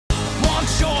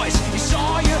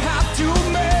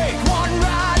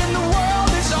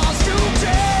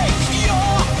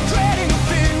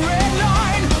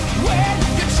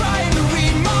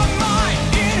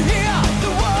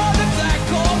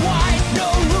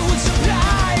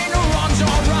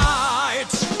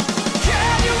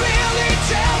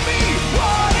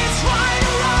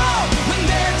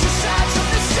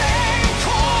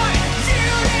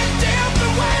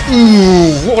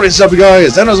What is up,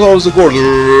 guys? And as always, of course,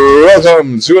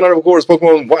 welcome to another, of course,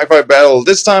 Pokemon Wi-Fi battle.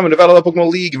 This time in the Battle of Pokemon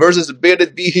League versus the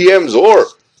bearded Beehyems or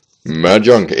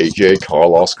Mahjong, aka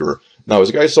Carl Oscar. Now, as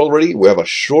you guys saw already, we have a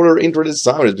shorter intro this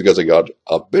time. It's because I got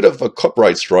a bit of a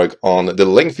copyright strike on the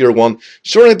lengthier one.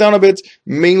 Shortening it down a bit,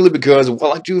 mainly because,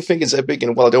 well, I do think it's epic,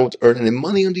 and while I don't earn any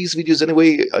money on these videos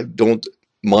anyway, I don't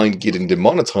mind getting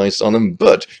demonetized on them,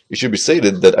 but it should be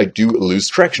stated that I do lose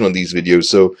traction on these videos,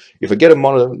 so if I get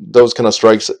those kind of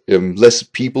strikes, less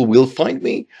people will find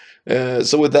me.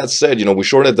 So with that said, we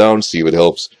shorten it down, see if it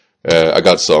helps. I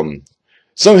got some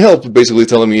help basically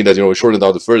telling me that, we shorten it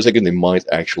down the first second, they might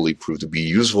actually prove to be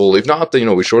useful. If not,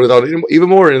 then, we shorten it out even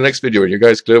more in the next video, and you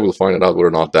guys clearly will find out whether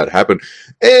or not that happened.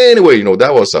 Anyway,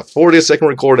 that was a 40-second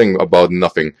recording about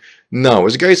nothing. Now,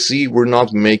 as you guys see, we're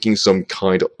not making some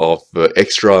kind of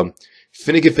extra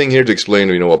finicky thing here to explain,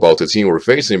 about the team we're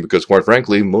facing, because quite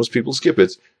frankly, most people skip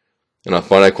it. And I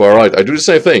find that quite right. I do the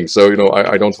same thing, so,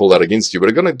 I don't hold that against you. But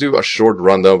I'm going to do a short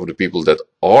rundown for the people that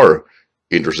are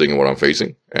interested in what I'm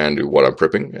facing and what I'm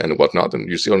prepping and whatnot. And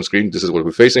you see on the screen, this is what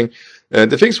we're facing.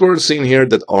 The things we're seeing here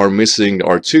that are missing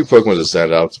are two Pokemon that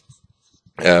stand out.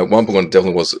 One Pokemon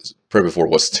definitely was prepped for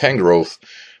was Tangrowth,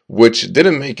 which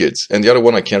didn't make it, and the other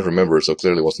one I can't remember, so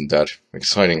clearly wasn't that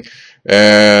exciting.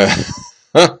 Hey,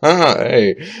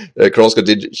 Kralska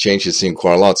did change his team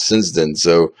quite a lot since then,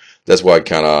 so that's why I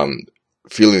kind of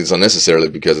feel it's unnecessarily,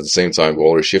 because at the same time we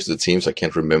already shifted the teams. I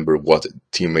can't remember what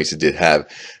teammates it did have.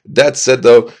 That said,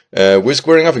 though, we're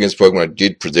squaring off against Pokemon I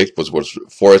did predict was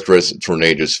Fortress,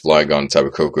 Tornadus, Flygon,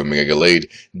 Tapu Koko, and Mega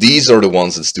Gallade. These are the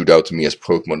ones that stood out to me as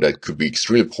Pokemon that could be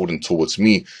extremely potent towards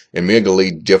me, and Mega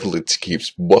Gallade definitely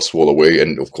keeps Buzzwole away,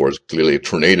 and of course, clearly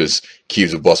Tornadus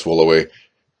keeps the Buzzwole away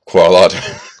quite a lot.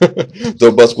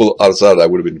 Though Buzzwole outside that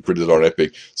would have been pretty darn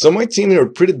epic. So my team here,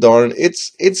 pretty darn,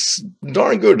 it's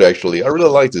darn good actually. I really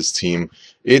like this team.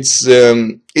 It's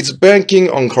banking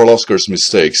on Carl Oscar's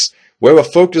mistakes. We have a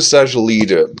focus Sash lead,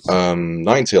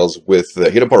 Ninetales with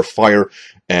Hidden Power Fire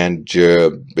and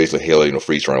basically Hail,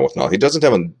 Freeze Dry and whatnot. He doesn't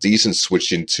have a decent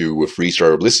switch into Freeze Dry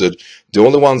or Blizzard. The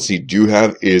only ones he do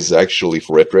have is actually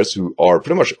Fortress, who are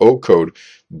pretty much O-code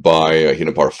by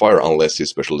Hidden Power Fire unless his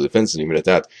special defense, and even at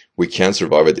that, we can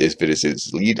survive it if it is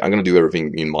his lead. I'm going to do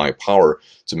everything in my power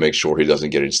to make sure he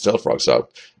doesn't get his Stealth Rocks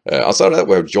out. Outside of that,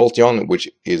 we have Jolteon, which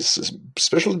is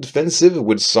specially defensive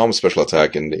with some special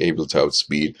attack and able to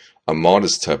outspeed a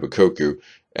modest Tapu Koko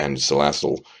and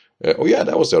Celestial. Oh yeah,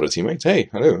 that was the other teammate. Hey,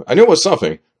 I knew it was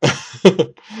something.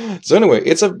 So anyway,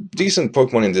 it's a decent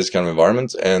Pokemon in this kind of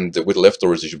environment, and with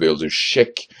leftovers you should be able to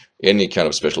check any kind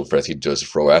of special threat he does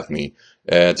throw at me.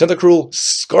 Tentacruel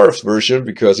Scarf version,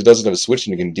 because he doesn't have a switch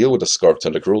and he can deal with a Scarf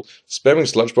Tentacruel. Spamming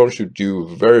Sludge Bomb should do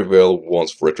very well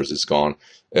once Fortress is gone.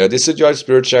 Decidueye,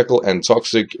 Spirit Shackle, and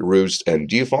Toxic Roost and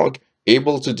Defog,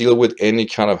 able to deal with any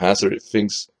kind of hazard if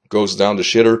things goes down the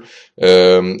shitter.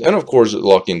 And of course,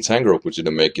 lock in Tangrowth, which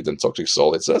didn't make it, and Toxic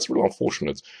Solid, so that's really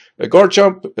unfortunate.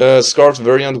 Garchomp, Scarf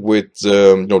variant with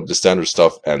the standard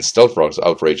stuff and Stealth Rocks,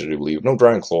 Outrage, I do believe. No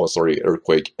Dragon Claw, sorry,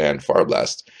 Earthquake, and Fire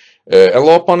Blast. And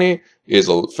Lopunny is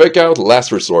a fake out,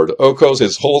 last resort. Okos,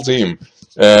 his whole team.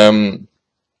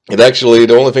 It actually,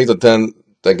 the only thing that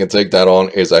can take that on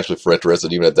is actually Fortress,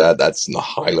 and even at that, that's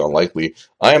highly unlikely.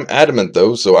 I am adamant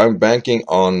though, so I'm banking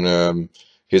on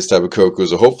his Tapu Koko,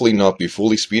 so hopefully not be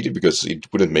fully speedy, because it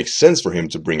wouldn't make sense for him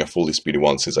to bring a fully speedy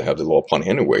one since I have the Lopunny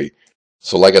anyway.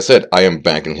 So like I said, I am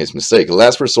banking his mistake.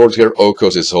 Last resort here,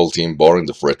 Okos, his whole team, barring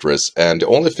the Fortress, and the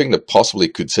only thing that possibly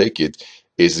could take it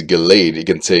is Gallade. It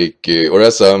can take, or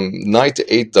has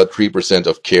 98.3%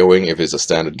 of KOing if it's a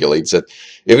standard Gallade set.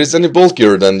 If it's any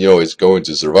bulkier, then, it's going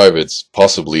to survive it,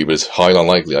 possibly, but it's highly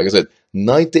unlikely. Like I said,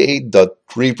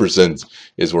 98.3%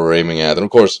 is what we're aiming at. And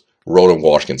of course, Rotom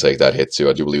Wash can take that hit too.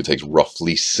 I do believe it takes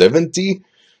roughly 70.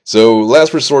 So,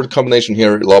 last resort combination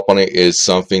here, Lopunny is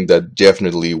something that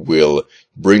definitely will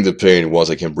bring the pain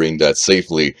once I can bring that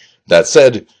safely. That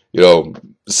said,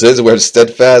 says we have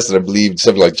Steadfast, and I believe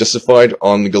something like Justified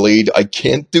on Gallade. I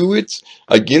can't do it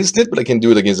against it, but I can do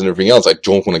it against everything else. I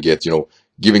don't want to get,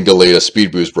 giving Gallade a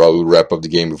speed boost, probably wrap up the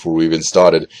game before we even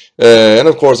started. And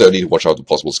of course, I need to watch out the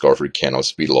possible Scarf where he cannot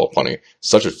speed Lopunny,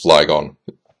 such as Flygon,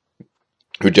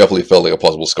 who definitely felt like a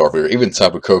possible Scarf here. Even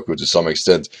Tapu Koko to some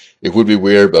extent. It would be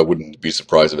weird, but I wouldn't be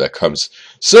surprised if that comes.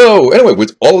 So, anyway,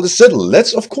 with all of this said,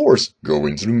 let's, of course, go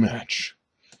into the match.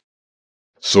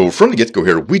 So from the get-go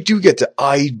here, we do get the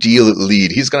ideal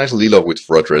lead. He's going to actually lead off with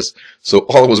Fortress. So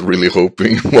all I was really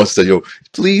hoping was that,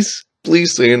 please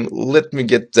please, Satan, let me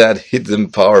get that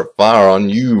hidden power fire on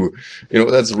you.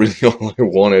 That's really all I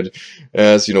wanted.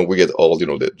 As we get all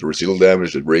the residual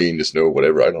damage, the rain, the snow,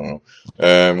 whatever, I don't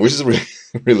know, which is really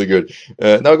really good.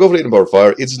 Now go for the hidden power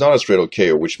fire. It's not a straight out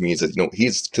KO, which means that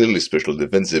he's clearly special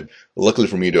defensive. Luckily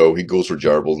for me though, he goes for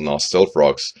Jarble, not Stealth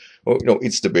Rocks. Well,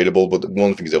 it's debatable, but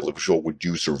one thing is definitely for sure: would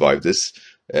you survive this?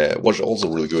 What's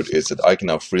also really good is that I can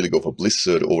now freely go for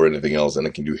Blizzard over anything else, and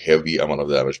I can do heavy amount of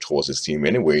damage towards his team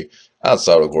anyway,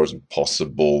 outside of course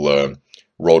possible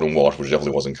Road and Wash, which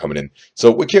definitely wasn't coming in.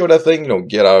 So we KO that thing,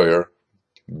 get out of here,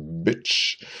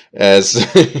 bitch. As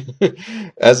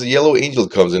as a Yellow Angel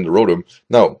comes in to Rotom.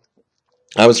 Now,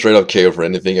 I would straight up KO for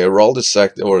anything. I rolled a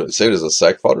sack, or save it as a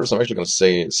sack fodder, so I'm actually going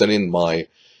to send in my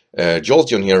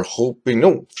Jolteon here, hoping,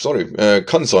 no, sorry,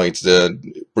 Consight,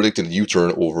 predicting the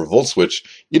U-turn over Volt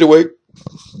Switch. Either way,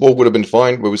 both would have been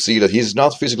fine, but we see that he's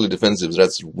not physically defensive, so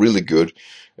that's really good.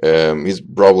 He's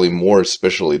probably more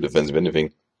specially defensive than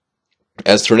anything.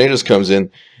 As Tornadus comes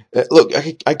in, look,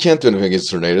 I can't do anything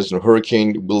against Tornadus.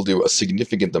 Hurricane will do a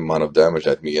significant amount of damage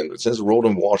at me, and since Road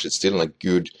and Wash is still in a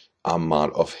good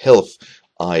amount of health,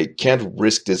 I can't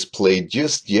risk this play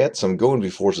just yet, so I'm going to be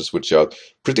forced to switch out.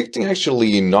 Predicting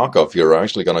actually knockoff here, I'm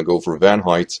actually going to go for Van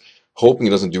Height, hoping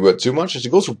he doesn't do it too much. He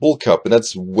goes for Bulk Up, and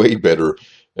that's way better,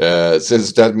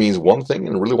 since that means one thing,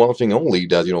 and really one thing only,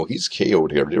 that, he's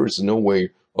KO'd here. There is no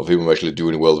way of him actually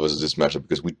doing well versus this matchup,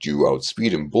 because we do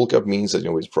outspeed him. Bulk Up means that,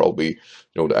 he's probably,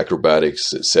 the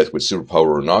acrobatics set with superpower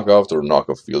or knockoff, or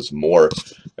knockoff feels more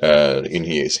in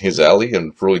his alley,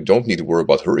 and probably don't need to worry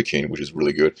about Hurricane, which is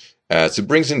really good. So it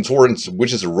brings in Torrent,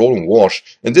 which is a rolling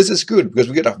wash, and this is good, because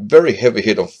we get a very heavy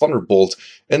hit on Thunderbolt,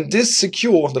 and this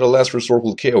secure that the last resort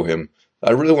will KO him.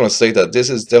 I really want to say that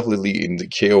this is definitely in the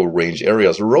KO range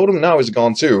area. So Rotom now is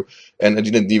gone too, and I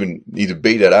didn't even need to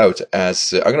bait that out,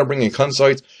 as I'm going to bring in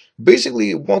Consight.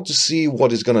 Basically, want to see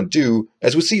what it's going to do,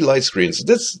 as we see light screens.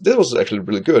 This was actually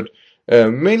really good,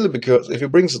 mainly because if he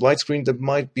brings light screen, that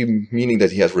might be meaning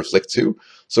that he has Reflect too.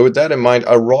 So with that in mind,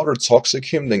 I'd rather Toxic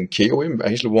him than KO him.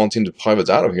 I actually want him to pivot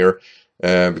out of here,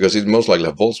 because he'd most likely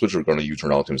have Volt Switch or going to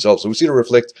U-turn out himself. So we see the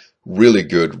Reflect, really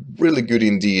good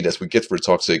indeed as we get for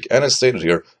Toxic. And as stated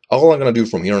here, all I'm going to do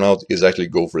from here on out is actually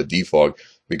go for a Defog,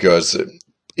 because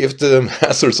if the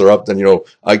Masters are up, then,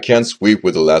 I can't sweep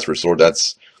with the last resort.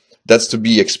 That's to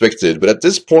be expected. But at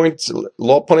this point,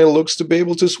 Lopunny looks to be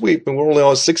able to sweep, and we're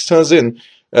only 6 turns in.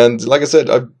 And like I said,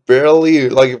 I barely,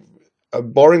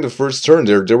 barring the first turn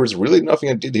there was really nothing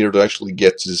I did here to actually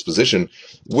get to this position,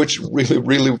 which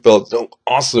really felt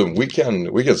awesome. We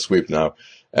can sweep now,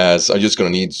 as I'm just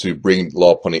going to need to bring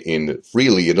Lopunny in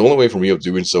freely, and the only way for me of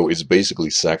doing so is basically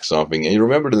sack something. And you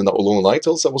remember the Lone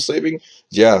Lighthouse I was saving?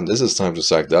 Yeah, this is time to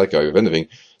sack that guy, if anything.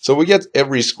 So we get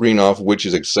every screen off, which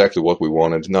is exactly what we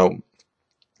wanted. Now,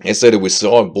 I said that we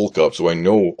saw a Bulk Up, so I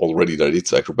know already that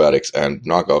it's Acrobatics and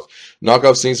Knockoff.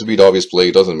 Knockoff seems to be the obvious play.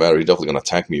 It doesn't matter. He's definitely going to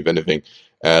attack me, if anything,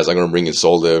 as I'm going to bring in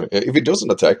Solgaleo. If he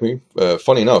doesn't attack me,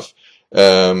 funny enough,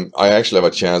 I actually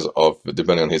have a chance of,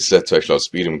 depending on his set, to actually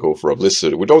outspeed him and go for a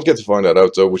Blizzard. We don't get to find that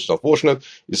out, though, which is unfortunate.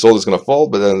 Isolde's going to fall,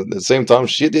 but then at the same time,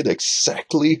 she did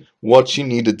exactly what she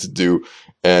needed to do,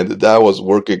 and that was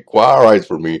working quite right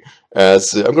for me.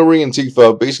 As I'm going to bring in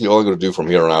Tifa. Basically all I'm going to do from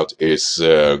here on out is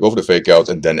go for the Fake Out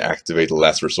and then activate the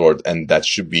last resort, and that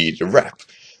should be the wrap.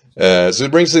 So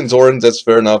it brings in Torrent. That's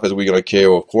fair enough, as we're going to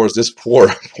KO, of course, this poor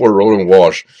Road and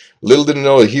Wash. Little did he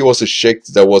know that he was a shake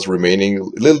that was remaining.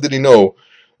 Little did he know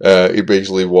it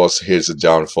basically was his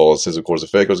downfall, since of course the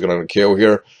Fake Out is going to KO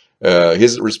here.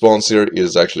 His response here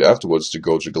is actually afterwards to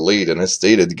go to Gallade, and as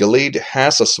stated, Gallade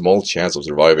has a small chance of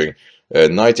surviving.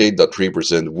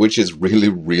 98.3%, which is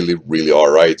really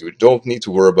alright. We don't need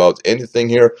to worry about anything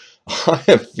here. I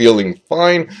am feeling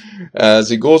fine as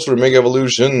he goes for Mega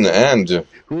Evolution, and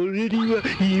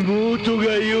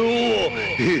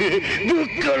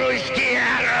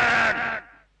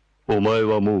Omae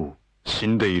wa mou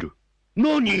Shindeiru.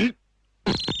 Nani?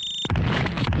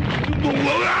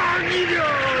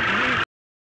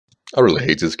 I really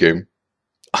hate this game.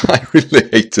 I really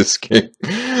hate this game.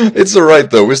 It's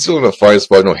alright though, we're still in a fire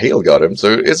spot. No, Hail got him,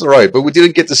 so it's alright, but we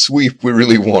didn't get the sweep we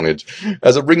really wanted.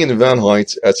 As I bring in the Van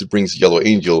Height, as it brings Yellow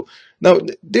Angel. Now,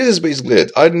 this is basically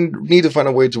it. I need to find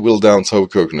a way to whittle down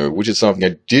Kokunu, which is something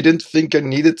I didn't think I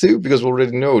needed to, because we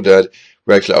already know that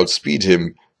we actually outspeed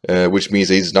him which means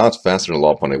he's not faster than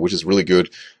Lopunny, which is really good.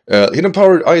 Hidden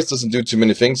Power Ice doesn't do too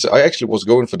many things. I actually was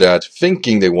going for that,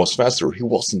 thinking they was faster. He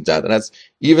wasn't that, and that's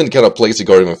even kind of plays the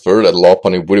guard even further, that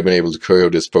Lopunny would have been able to KO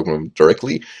this Pokemon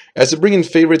directly. As a bring-in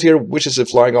favorite here, which is a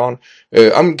Flygon,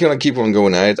 I'm gonna keep on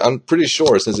going at it. I'm pretty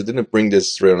sure, since it didn't bring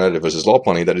this Dragonite versus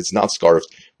Lopunny, that it's not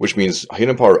Scarfed, which means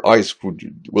Hidden Power Ice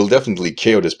will definitely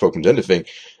KO this Pokemon to anything.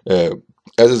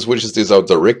 As it switches this out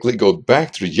directly, go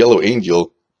back to the Yellow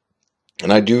Angel,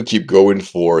 and I do keep going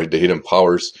for the hidden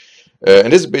powers.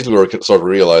 And this is basically where I start to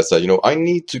realize that, you know, I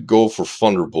need to go for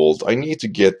Thunderbolt. I need to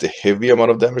get the heavy amount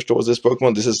of damage towards this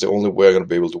Pokemon. This is the only way I'm going to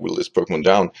be able to whittle this Pokemon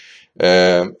down.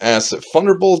 As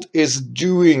Thunderbolt is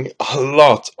doing a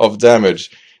lot of damage.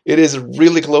 It is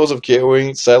really close of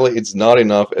KOing. Sadly, it's not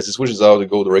enough, as it switches out to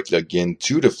go directly again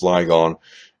to the Flygon.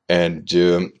 And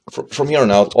from here on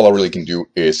out, all I really can do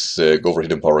is go for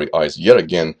Hidden Power Ice yet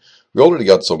again. We already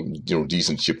got some, you know,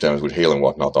 decent chip damage with hail and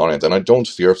whatnot on it, and I don't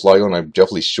fear Flygon. I'm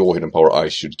definitely sure Hidden Power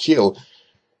Ice should kill.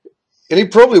 And he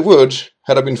probably would,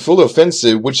 had I been fully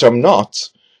offensive, which I'm not,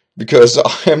 because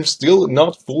I am still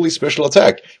not fully special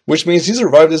attack, which means he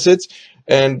survived this hit,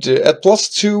 and at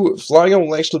 +2, Flygon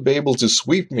will actually be able to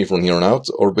sweep me from here on out,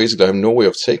 or basically I have no way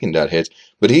of taking that hit,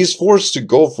 but he's forced to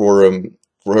go for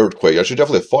Earthquake. I should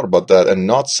definitely have thought about that and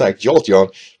not sack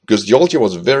Jolteon, because Jolteon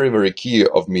was very, very key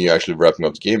of me actually wrapping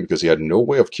up the game, because he had no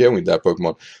way of killing that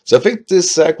Pokemon. So I think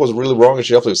this sack was really wrong. I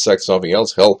should definitely have sacked something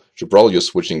else. Hell, should probably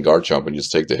just switch in Garchomp and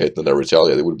just take the hit and then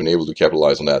retaliate. They would have been able to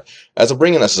capitalize on that. As I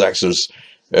bring in a Saxers,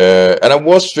 and I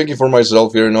was thinking for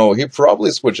myself here, no, he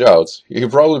probably switch out. He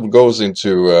probably goes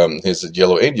into his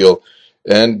Yellow Angel,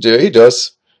 and he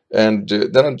does. And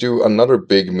then I do another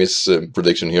big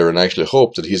prediction here and actually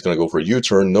hope that he's going to go for a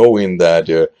U-turn, knowing that,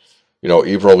 you know,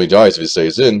 he probably dies if he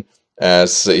stays in,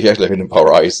 as he actually hit him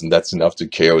Power Ice, and that's enough to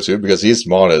KO too, because he's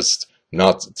modest,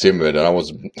 not timid, and I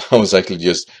was actually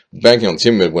just banking on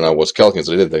timid when I was calculating,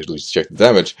 so I didn't actually check the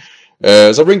damage.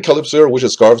 So I bring Calypso, which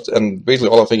is Scarfed, and basically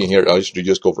all I'm thinking here, I should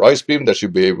just go for Ice Beam. That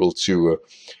should be able to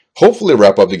hopefully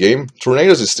wrap up the game.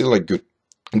 Tornadoes is still like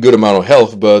good amount of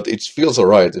health, but it feels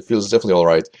alright. It feels definitely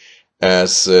alright.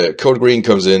 As Code Green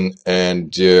comes in,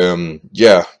 and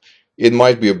yeah, it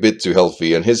might be a bit too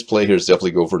healthy, and his play here is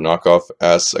definitely go for knockoff.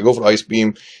 As I go for Ice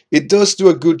Beam, it does do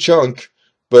a good chunk,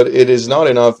 but it is not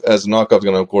enough, as knockoff is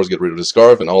going to, of course, get rid of the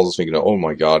Scarf, and all this thinking, oh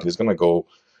my god, he's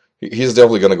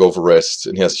definitely going to go for Rest,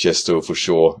 and he has Chesto for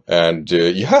sure. And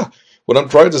yeah, what I'm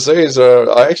trying to say is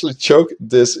I actually choked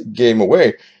this game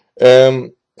away.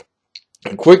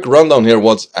 A quick rundown here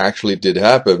what actually did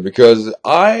happen, because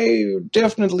I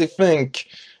definitely think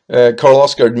Carl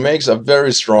Oscar makes a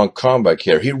very strong comeback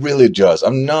here. He really does.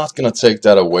 I'm not going to take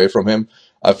that away from him.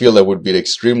 I feel that would be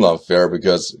extremely unfair,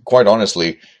 because quite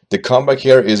honestly, the comeback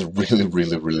here is really,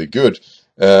 really, really good.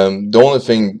 The only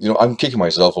thing, you know, I'm kicking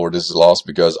myself over this loss,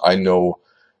 because I know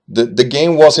the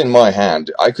game was in my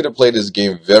hand. I could have played this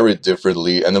game very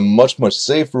differently and a much, much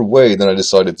safer way than I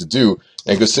decided to do.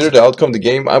 And consider the outcome of the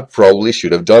game, I probably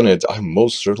should have done it. I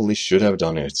most certainly should have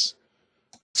done it.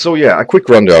 So yeah, a quick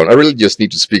rundown. I really just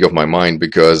need to speak off my mind,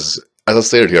 because, as I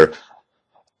stated here,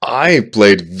 I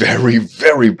played very,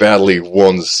 very badly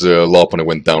once Lopunny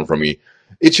went down from me.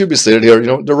 It should be stated here, you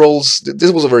know, the roles,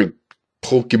 this was a very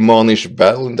Pokemon-ish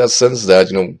battle in that sense, that,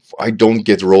 you know, I don't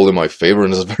get roll in my favor,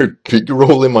 and there's a very big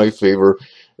roll in my favor.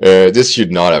 This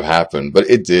should not have happened, but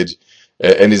it did.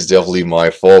 And it's definitely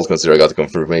my fault, considering I got the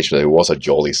confirmation that it was a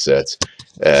jolly set.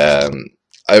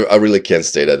 I really can't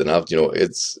state that enough. You know,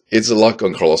 it's a luck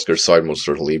on Carl Oscar's side, most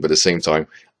certainly, but at the same time,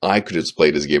 I could have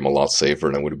played this game a lot safer,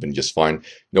 and I would have been just fine.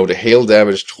 You know, the hail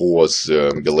damage towards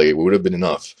GALLADE would have been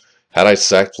enough. Had I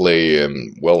sack play,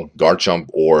 well, Garchomp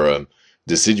or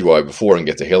Decidueye before and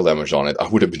get the hail damage on it, I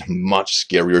would have been a much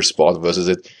scarier spot versus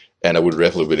it, and I would have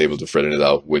definitely been able to threaten it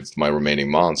out with my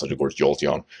remaining mons, such of course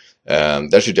Jolteon.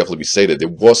 That should definitely be stated. There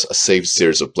was a safe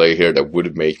series of play here that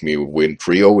would make me win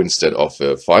 3-0 instead of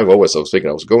 5-0, as I was thinking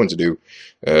I was going to do.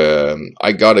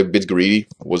 I got a bit greedy,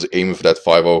 was aiming for that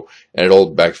 5-0, and it all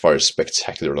backfired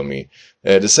spectacularly on me.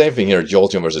 The same thing here,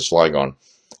 Jolteon versus Flygon.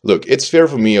 Look, it's fair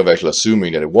for me of actually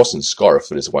assuming that it wasn't Scarf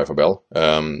for this Wifi Bell.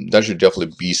 That should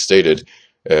definitely be stated,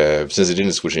 since it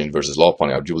didn't switch in versus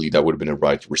Lopunny. I do believe that would have been the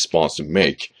right response to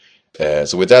make.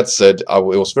 So with that said, it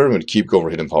was fair for me to keep going for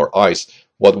Hidden Power Ice.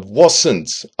 What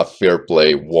wasn't a fair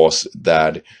play was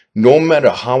that no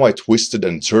matter how I twisted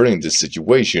and turned in this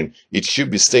situation, it should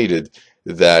be stated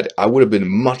that I would have been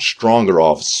much stronger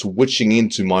off switching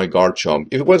into my Garchomp.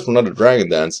 If it went for another Dragon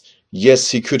Dance,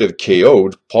 yes, he could have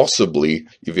KO'd, possibly,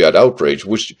 if he had Outrage,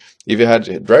 which, if he had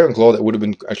Dragon Claw, that would have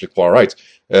been actually quite right.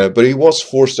 But he was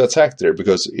forced to attack there,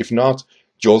 because if not,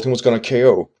 Jolteon was going to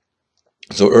KO.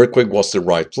 So Earthquake was the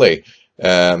right play.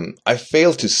 I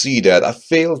failed to see that. I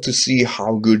failed to see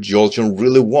how good Jolteon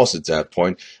really was at that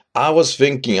point. I was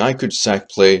thinking I could sack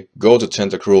play, go to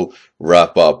Tentacruel,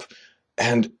 wrap up,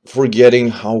 and forgetting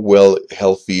how well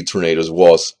healthy Tornadoes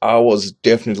was. I was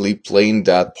definitely playing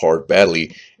that part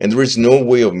badly, and there is no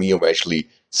way of me of actually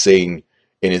saying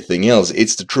anything else.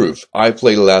 It's the truth. I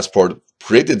played the last part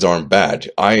pretty darn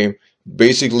bad. I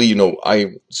basically,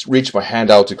 I reached my hand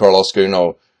out to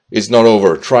Karl-Oskar, it's not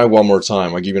over. Try one more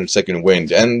time. I'll give you a second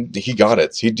wind. And he got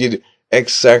it. He did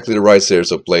exactly the right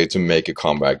series of play to make a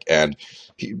comeback. And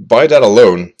by that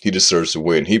alone, he deserves to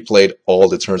win. He played all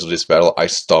the turns of this battle. I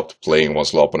stopped playing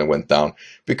once Lopunny went down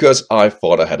because I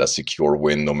thought I had a secure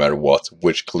win no matter what,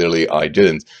 which clearly I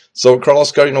didn't. So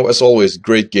Karl-Oskar, as always,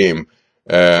 great game.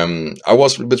 I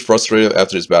was a bit frustrated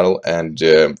after this battle, and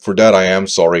for that I am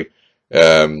sorry.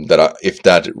 If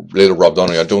that really rubbed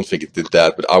on me, I don't think it did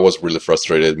that, but I was really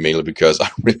frustrated mainly because I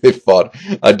really thought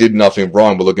I did nothing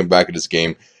wrong. But looking back at this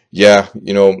game, yeah,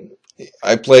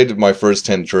 I played my first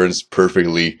 10 turns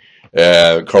perfectly.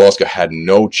 Karl-Oskar had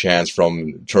no chance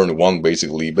from turn 1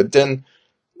 basically, but then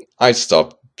I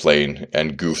stopped playing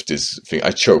and goofed this thing.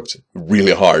 I choked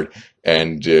really hard,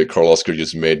 and Karl-Oskar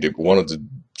just made one of the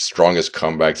strongest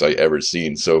comebacks I ever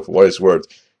seen. So for what it's worth,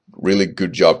 really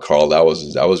good job, Carl. That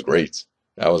was great.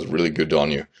 That was really good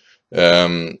on you.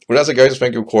 But that's it, guys.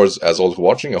 Thank you, of course, as always, for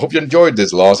watching. I hope you enjoyed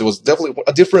this loss. It was definitely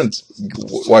a different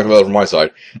wipe from my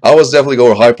side. I was definitely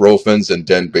going hyper offense and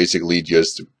then basically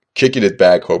just kicking it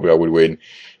back, hoping I would win.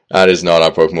 That is not how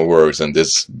Pokemon works, and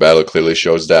this battle clearly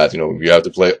shows that. You have to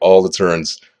play all the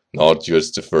turns, not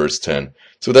just the first 10.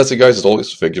 So that's it, guys. As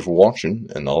always, thank you for watching,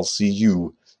 and I'll see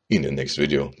you in the next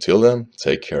video. Till then,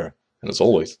 take care, and as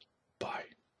always,